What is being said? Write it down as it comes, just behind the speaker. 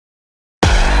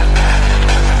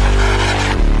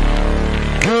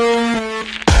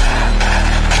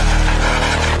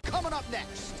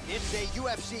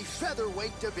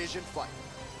featherweight division fight.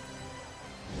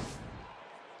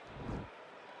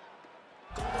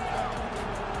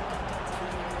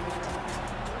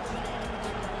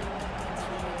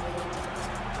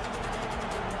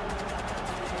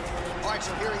 All right,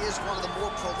 so here he is, one of the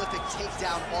more prolific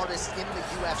takedown artists in the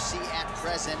UFC at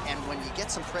present. And when you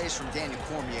get some praise from Daniel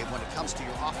Cormier when it comes to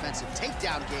your offensive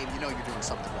takedown game, you know you're doing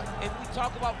something right. And we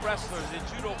talk about wrestlers and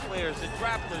judo players and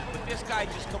grapplers, but this guy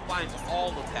just combines all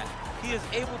of that. He is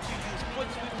able to use foot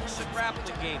sweeps from the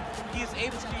grappling game. He is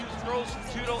able to use throws from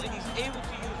judo, and he's able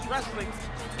to use wrestling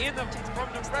from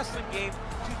the wrestling game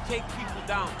to take people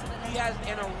down. He has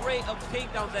an array of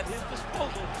takedowns at his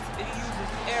disposal, and he uses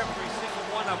every single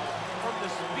one of them. From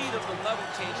the speed of the level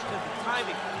change to the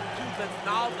timing to the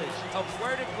knowledge of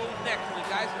where to go next. When a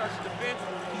guy starts to defend,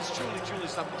 he's truly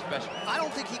something special. I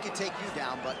don't think he could take you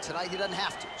down, but tonight he doesn't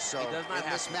have to. So in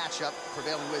this matchup,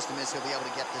 prevailing wisdom is he'll be able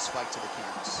to get this fight to the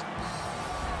canvas.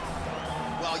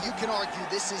 Well, you can argue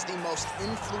this is the most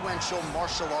influential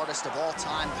martial artist of all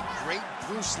time, the great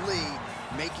Bruce Lee,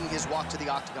 making his walk to the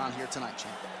octagon here tonight,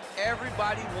 champ.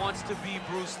 Everybody wants to be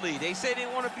Bruce Lee. They say they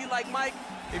want to be like Mike.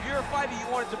 If you're a fighter, you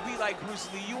want it to be like Bruce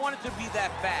Lee. You want it to be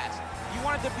that fast. You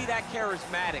want it to be that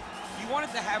charismatic. You want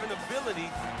it to have an ability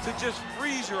to just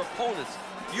freeze your opponents.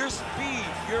 Your speed,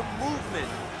 your movement,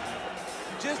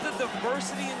 just the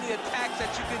diversity in the attacks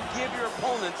that you can give your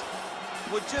opponents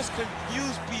would just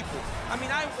confuse people. I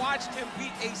mean, I watched him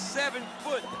beat a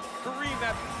 7-foot Kareem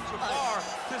Abdul-Jabbar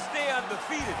to stay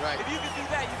undefeated. Right. If you can do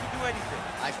that, you can do anything.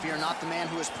 I fear not the man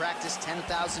who has practiced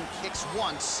 10,000 kicks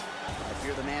once. I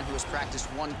fear the man who has practiced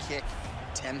one kick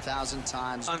 10,000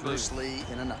 times. Bruce Lee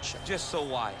in a nutshell. Just so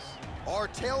wise. Our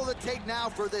tale of the tape now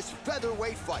for this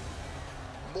featherweight fight.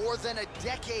 More than a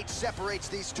decade separates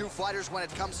these two fighters when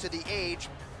it comes to the age,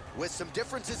 with some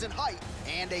differences in height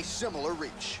and a similar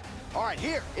reach. All right,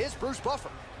 here is Bruce Buffer.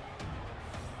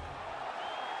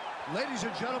 Ladies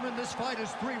and gentlemen, this fight is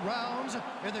 3 rounds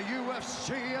in the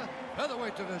UFC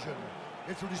featherweight division.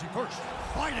 Introducing first,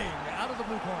 fighting out of the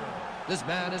blue corner. This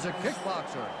man is a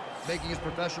kickboxer, making his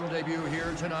professional debut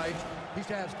here tonight. He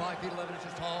stands 5 feet 11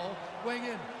 inches tall, weighing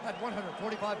in at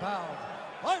 145 pounds.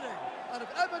 Fighting out of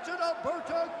Edmonton,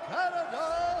 Alberta,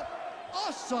 Canada,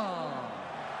 awesome!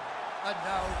 And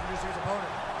now introducing his opponent,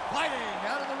 fighting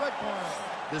out of the red corner.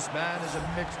 This man is a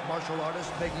mixed martial artist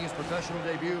making his professional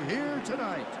debut here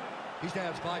tonight. He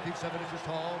stands 5 feet 7 inches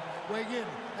tall, weighing in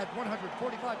at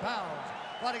 145 pounds.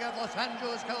 Fighting out of Los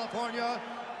Angeles, California,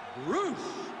 Bruce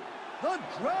the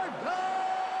Dragon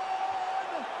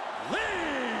Lee!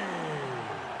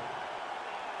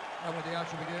 And when the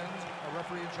action begins, a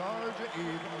referee in charge,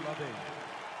 Yves Levine.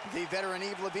 The veteran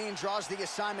Yves Levine draws the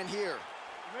assignment here.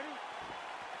 Ready?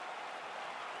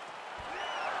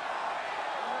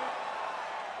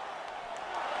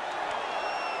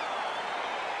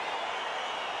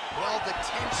 Well, the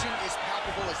tension is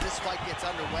palpable as this fight gets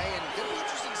underway, and it'll be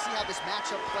interesting to see how this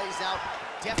matchup plays out.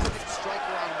 Definite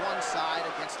striker on one side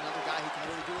against another guy who can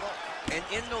really do it all. And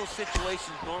in those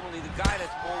situations, normally the guy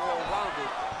that's more well-rounded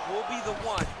will be the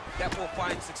one that will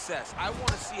find success. I want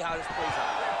to see how this plays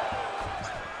out.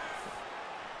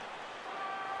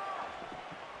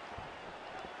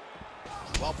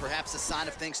 Well, perhaps a sign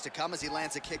of things to come as he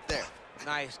lands a kick there.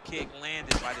 Nice kick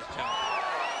landed by this gentleman.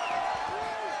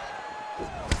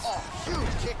 Oh,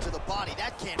 huge kick to the body.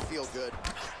 That can't feel good.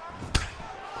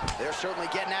 They're certainly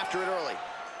getting after it early.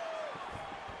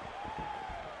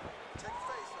 Check your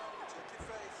face, check your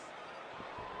face.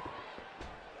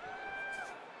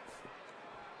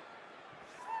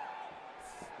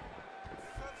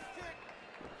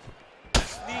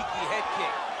 Sneaky head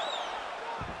kick.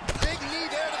 Big knee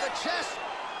there to the chest.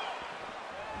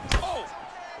 Oh!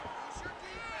 Use your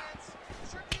defense.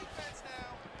 Use your defense now.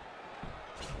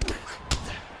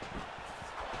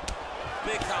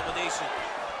 Big combination.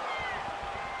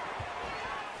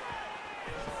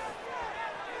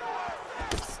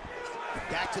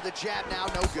 Back to the jab now,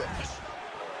 no good.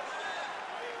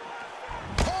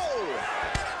 Oh!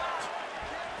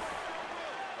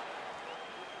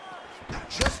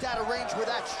 Just out of range with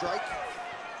that strike.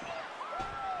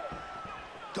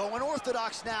 Going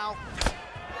orthodox now.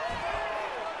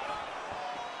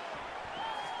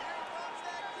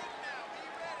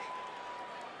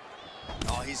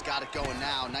 Oh, he's got it going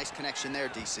now. Nice connection there,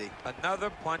 DC. Another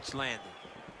punch landed.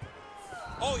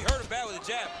 Oh, he hurt him bad with a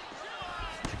jab.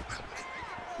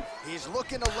 He's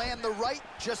looking to land the right,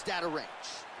 just out of range.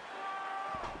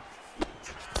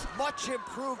 Much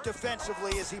improved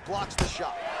defensively as he blocks the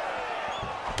shot.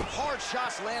 Hard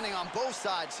shots landing on both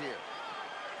sides here.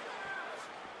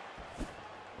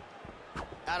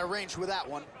 Out of range with that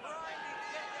one.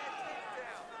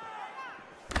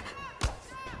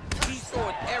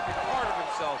 throwing every part of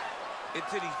himself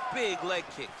into these big leg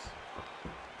kicks.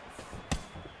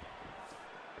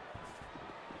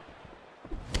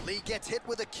 Lee gets hit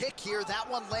with a kick here. That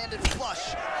one landed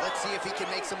flush. Let's see if he can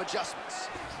make some adjustments.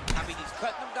 I mean, he's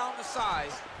cutting them down the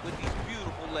sides with these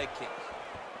beautiful leg kicks.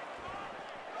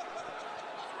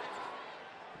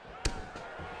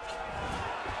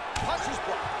 Punches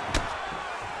blocked.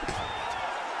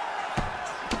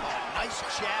 Oh, nice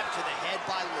jab to the head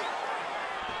by Lee.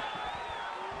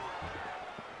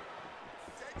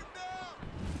 Take him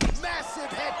down.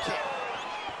 Massive head kick.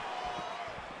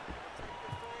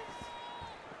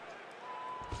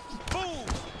 Boom!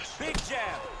 Big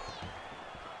jab.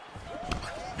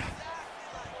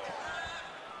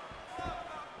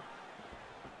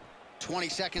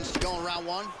 $20 seconds to go in round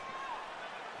one.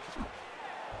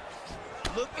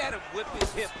 Look at him whip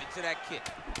his hip into that kick.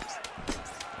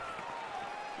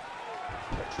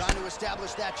 Trying to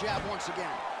establish that jab once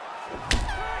again.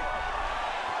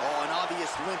 Oh, an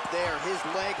obvious limp there. His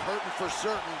leg hurting for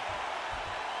certain.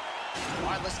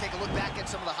 All right, let's take a look back at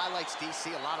some of the highlights,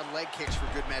 DC. A lot of leg kicks for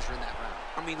good measure in that round.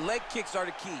 I mean, leg kicks are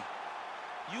the key.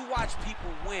 You watch people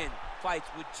win fights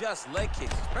with just leg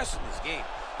kicks, especially in this game.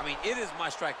 I mean, it is my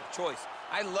strike of choice.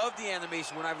 I love the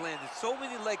animation when I've landed so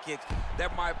many leg kicks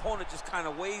that my opponent just kind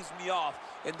of waves me off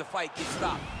and the fight gets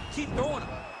stopped. Keep throwing them.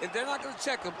 If they're not going to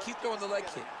check them, keep throwing the leg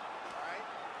kick. All right?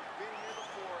 You've been here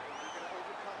before, and you're going to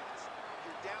overcome this.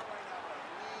 You're down right now, but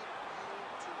I need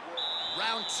you to work.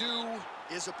 Round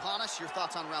two is upon us. Your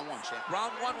thoughts on round one, champ?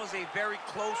 Round one was a very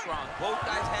close round. Both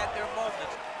guys had their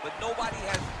moments, but nobody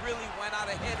has really went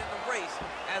out ahead in the race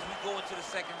as we go into the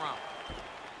second round.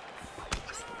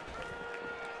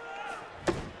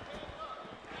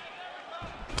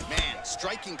 Man,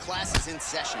 striking class is in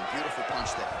session. Beautiful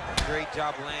punch there. Great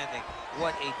job landing.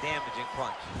 What a damaging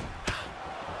punch.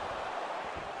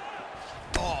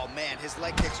 Oh, man, his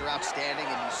leg kicks are outstanding,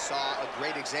 and you saw a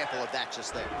great example of that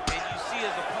just there. And you see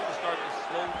his opponent starting to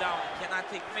slow down. He cannot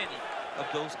take many of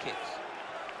those kicks.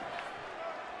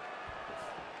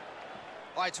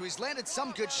 All right, so he's landed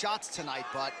some good shots tonight,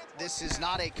 but this is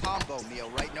not a combo meal,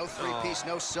 right? No three-piece,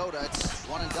 no soda. It's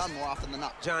one and done more often than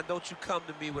not. John, don't you come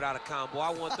to me without a combo. I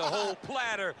want the whole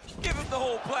platter. Give him the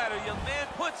whole platter, young man.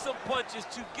 Put some punches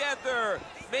together.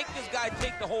 Make this guy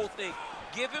take the whole thing.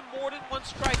 Give him more than one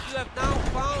strike. You have now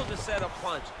found a setup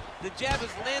punch. The jab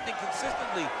is landing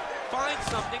consistently. Find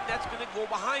something that's going to go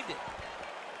behind it.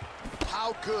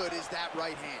 How good is that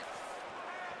right hand?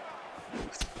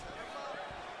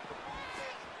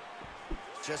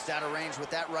 Just out of range with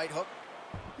that right hook.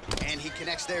 And he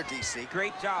connects there, DC.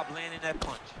 Great job landing that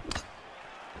punch.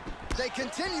 They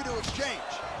continue to exchange.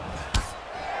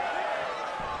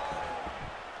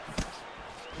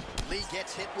 Lee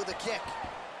gets hit with a kick.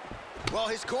 Well,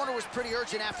 his corner was pretty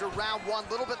urgent after round one. A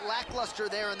little bit lackluster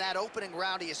there in that opening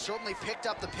round. He has certainly picked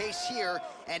up the pace here,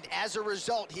 and as a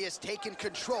result, he has taken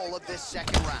control of this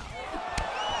second round.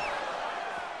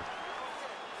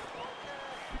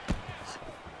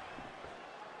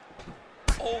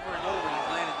 Over and over, he's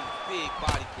landing these big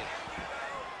body kicks.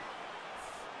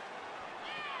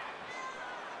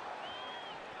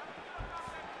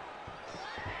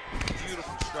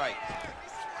 Beautiful strike.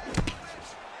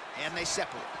 And they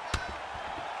separate.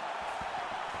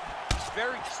 It's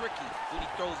very tricky when he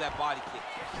throws that body kick.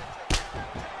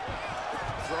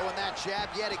 Throwing that jab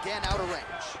yet again out of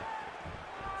range.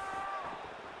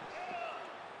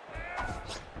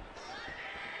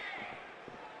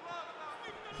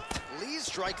 Lee's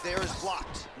strike there is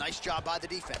blocked. Nice job by the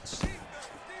defense.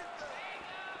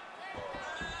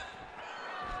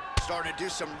 Starting to do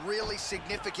some really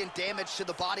significant damage to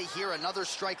the body here. Another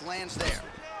strike lands there.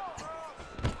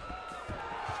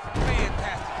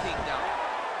 Fantastic takedown.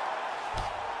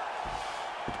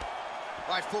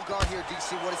 All right, full guard here,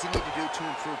 DC. What does he need to do to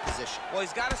improve position? Well,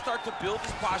 he's got to start to build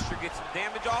his posture, get some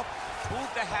damage off, move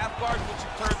the half guard, which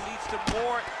in turn leads to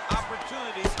more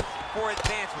opportunities for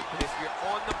advancement. But if you're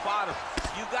on the bottom,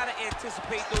 you got to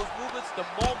anticipate those movements the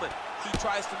moment he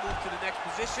tries to move to the next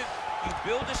position. You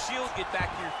build a shield, get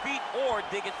back to your feet, or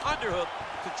dig an underhook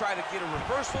to try to get a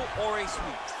reversal or a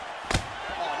sweep.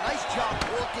 Oh, nice job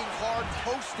working hard,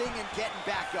 posting, and getting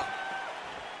back up.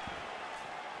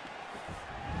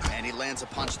 And he lands a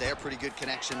punch there. Pretty good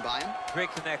connection by him.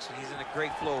 Great connection. He's in a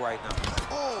great flow right now.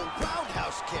 Oh,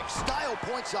 roundhouse kick. Style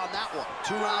points on that one.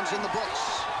 2 rounds in the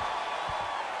books.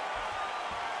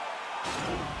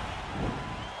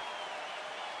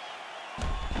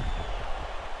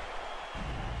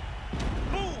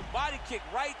 Boom! Body kick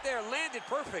right there. Landed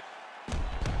perfect.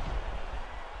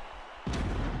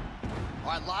 All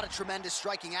right, a lot of tremendous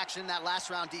striking action in that last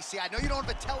round, DC. I know you don't have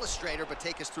a telestrator, but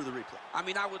take us through the replay. I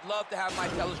mean, I would love to have my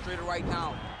telestrator right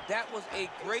now. That was a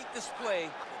great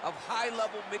display of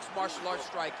high-level mixed martial arts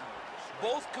striking.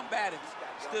 Both combatants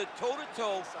stood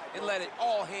toe-to-toe and let it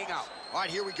all hang out. All right,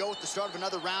 here we go with the start of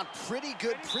another round. Pretty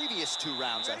good previous 2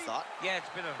 rounds, I thought. Yeah, it's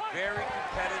been a very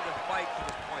competitive fight to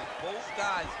this point. Both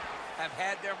guys have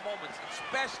had their moments,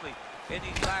 especially in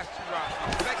these last 2 rounds.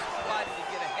 We expected somebody to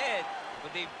get ahead,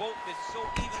 but they both been so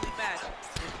evenly matched.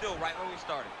 We're still right where we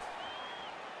started.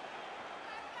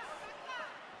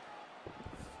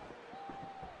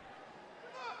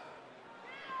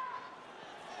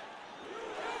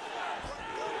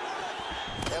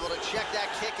 Able to check that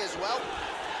kick as well.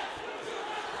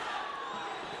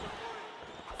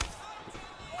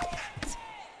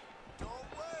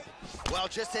 Well,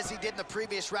 just as he did in the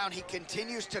previous round, he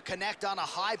continues to connect on a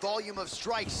high volume of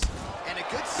strikes. And a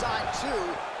good sign,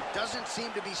 too, doesn't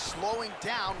seem to be slowing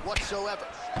down whatsoever.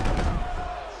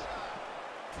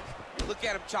 Look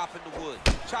at him chopping the wood.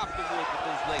 Chop the wood with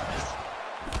those legs.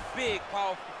 Big,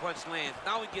 powerful punch lands.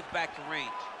 Now he gets back to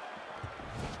range.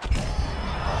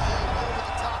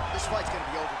 This fight's gonna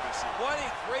be over, DC. What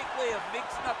a great way of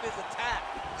mixing up his attack.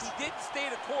 He didn't stay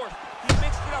the course. He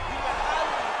mixed it up. He went high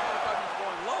when he thought he was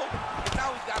going low, but now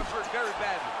he's got him hurt very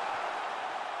badly.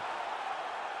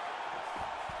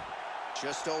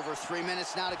 Just over 3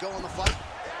 minutes now to go in the fight.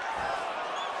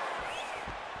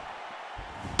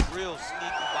 Real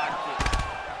sneaky body kick.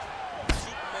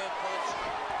 Superman punch.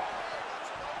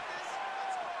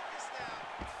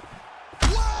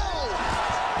 Whoa!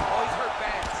 Oh, he's hurt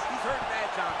bad. He's hurt bad,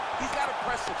 John. He's got to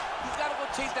press him. He's got to go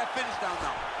chase that finish down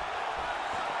now.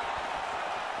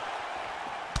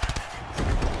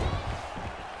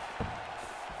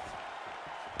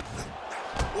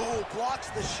 Ooh, blocks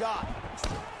the shot.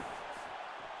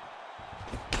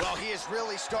 Well, he is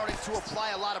really starting to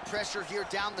apply a lot of pressure here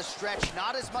down the stretch.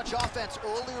 Not as much offense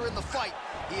earlier in the fight.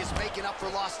 He is making up for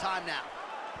lost time now.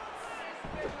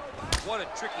 What a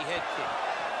tricky head kick.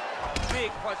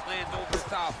 Big punch lands over the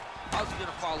top. How's he going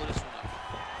to follow this one up?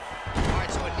 All right,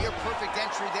 so a near-perfect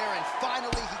entry there, and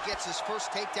finally he gets his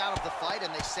first takedown of the fight,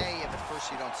 and they say if at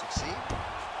first you don't succeed,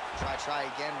 try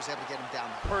again, was able to get him down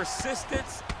there.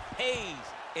 Persistence pays,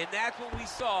 and that's what we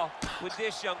saw with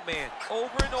this young man.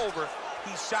 Over and over,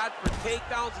 he shot for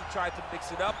takedowns, he tried to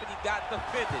mix it up, and he got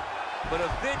defended. But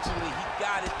eventually, he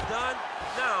got it done.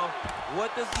 Now,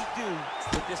 what does he do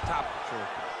with this top control?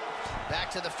 Back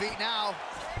to the feet now.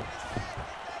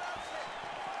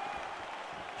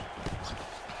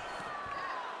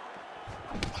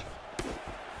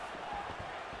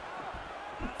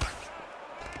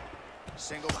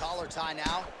 Single collar tie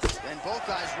now. And both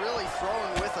guys really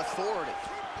throwing with authority.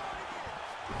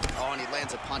 Oh, and he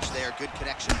lands a punch there. Good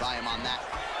connection by him on that.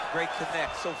 Great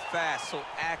connect, so fast, so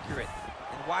accurate.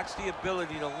 And watch the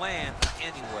ability to land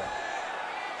anywhere.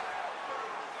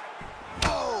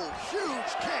 Oh,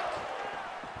 huge kick.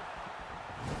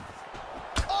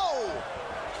 Oh!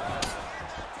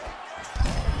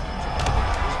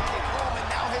 And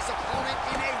now his opponent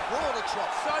in a world of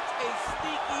trouble. Such a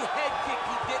sneaky head kick.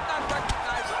 He did not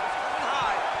recognize it was coming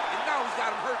high, and now he's got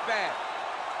him hurt bad.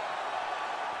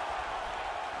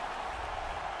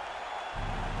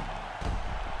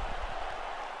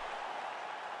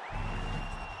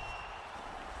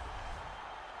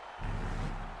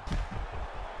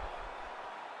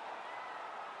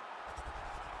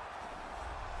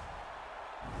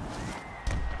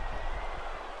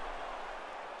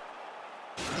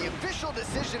 The official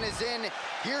decision is in.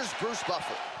 Here's Bruce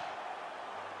Buffer.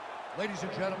 Ladies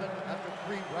and gentlemen, after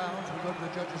 3 rounds, we go to the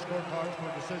judges' scorecards for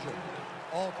a decision.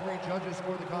 All 3 judges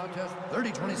scored the contest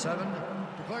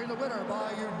 30-27, declaring the winner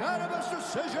by unanimous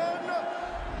decision,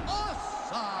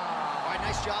 Asa! All right,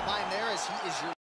 nice job by him there as he is your